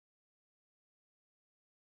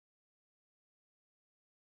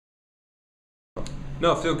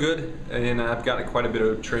No, I feel good, and I've gotten quite a bit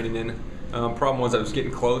of training in. Problem was I was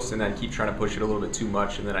getting close, and I'd keep trying to push it a little bit too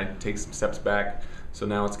much, and then I'd take some steps back. So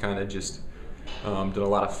now it's kind of just done a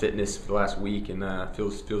lot of fitness for the last week, and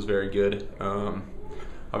feels very good.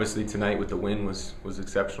 Obviously tonight with the win was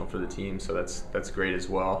exceptional for the team, so that's great as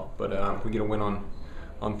well. But if we get a win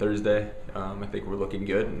on Thursday, I think we're looking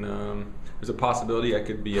good, and there's a possibility I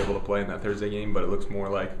could be able to play in that Thursday game, but it looks more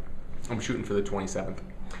like I'm shooting for the 27th.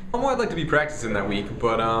 I'd like to be practicing that week,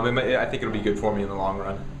 but I think it'll be good for me in the long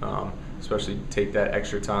run, especially take that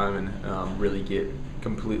extra time and really get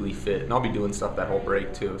completely fit. And I'll be doing stuff that whole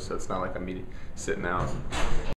break too, so it's not like I'm sitting out.